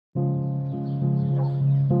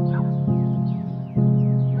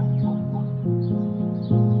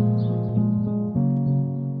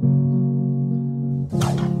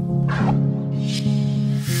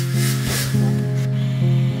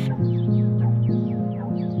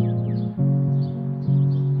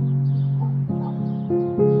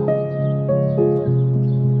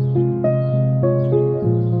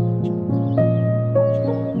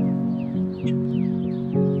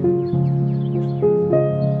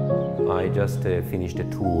just finished a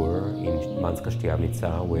tour in Banská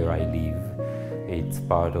Štiavnica, where I live. It's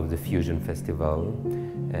part of the Fusion Festival.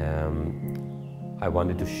 I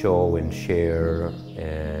wanted to show and share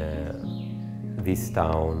this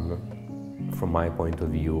town from my point of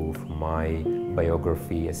view, from my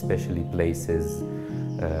biography, especially places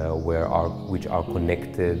which are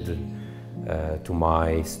connected to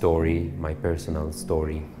my story, my personal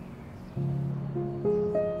story.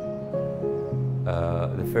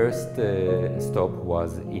 The first stop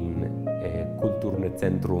was in Kultúrne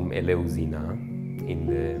centrum Eleuzina, in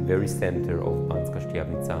the very center of Banská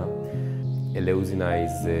Štiavnica. Eleuzina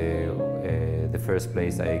is the first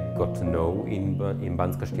place I got to know in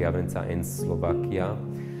Banská Štiavnica and Slovakia.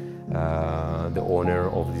 The owner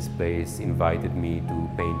of this place invited me to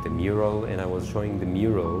paint a mural, and I was showing the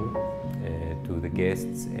mural to the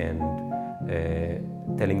guests and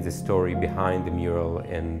telling the story behind the mural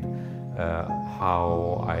and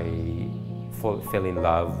how I fell in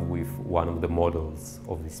love with one of the models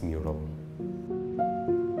of this mural.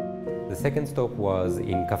 The second stop was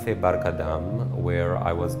in Cafe Barkadam, where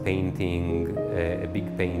I was painting a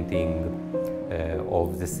big painting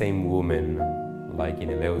of the same woman, like in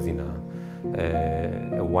Eleuzina,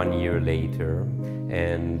 1 year later.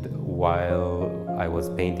 And while I was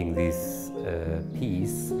painting this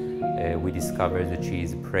piece, we discovered that she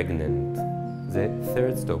is pregnant. The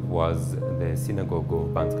third stop was the synagogue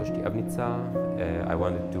of Banská Štiavnica. I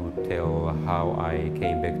wanted to tell how I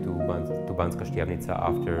came back to Banská Štiavnica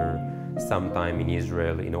after some time in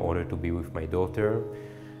Israel in order to be with my daughter,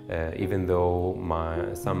 even though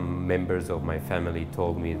some members of my family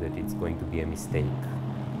told me that it's going to be a mistake.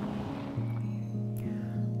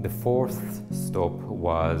 The fourth stop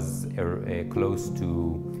was close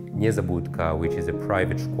to Nezabudka, which is a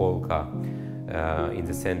private škôlka in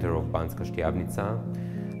the center of Banská Štiavnica.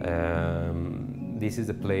 This is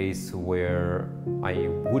a place where I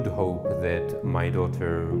would hope that my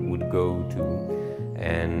daughter would go to,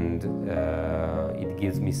 and it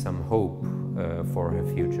gives me some hope for her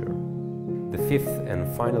future. The fifth and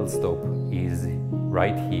final stop is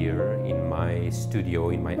right here in my studio,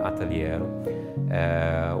 in my atelier,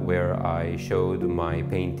 where I showed my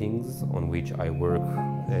paintings on which I work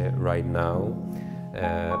right now,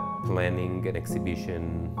 planning an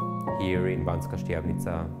exhibition here in Banská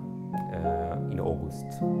Štiavnica in August.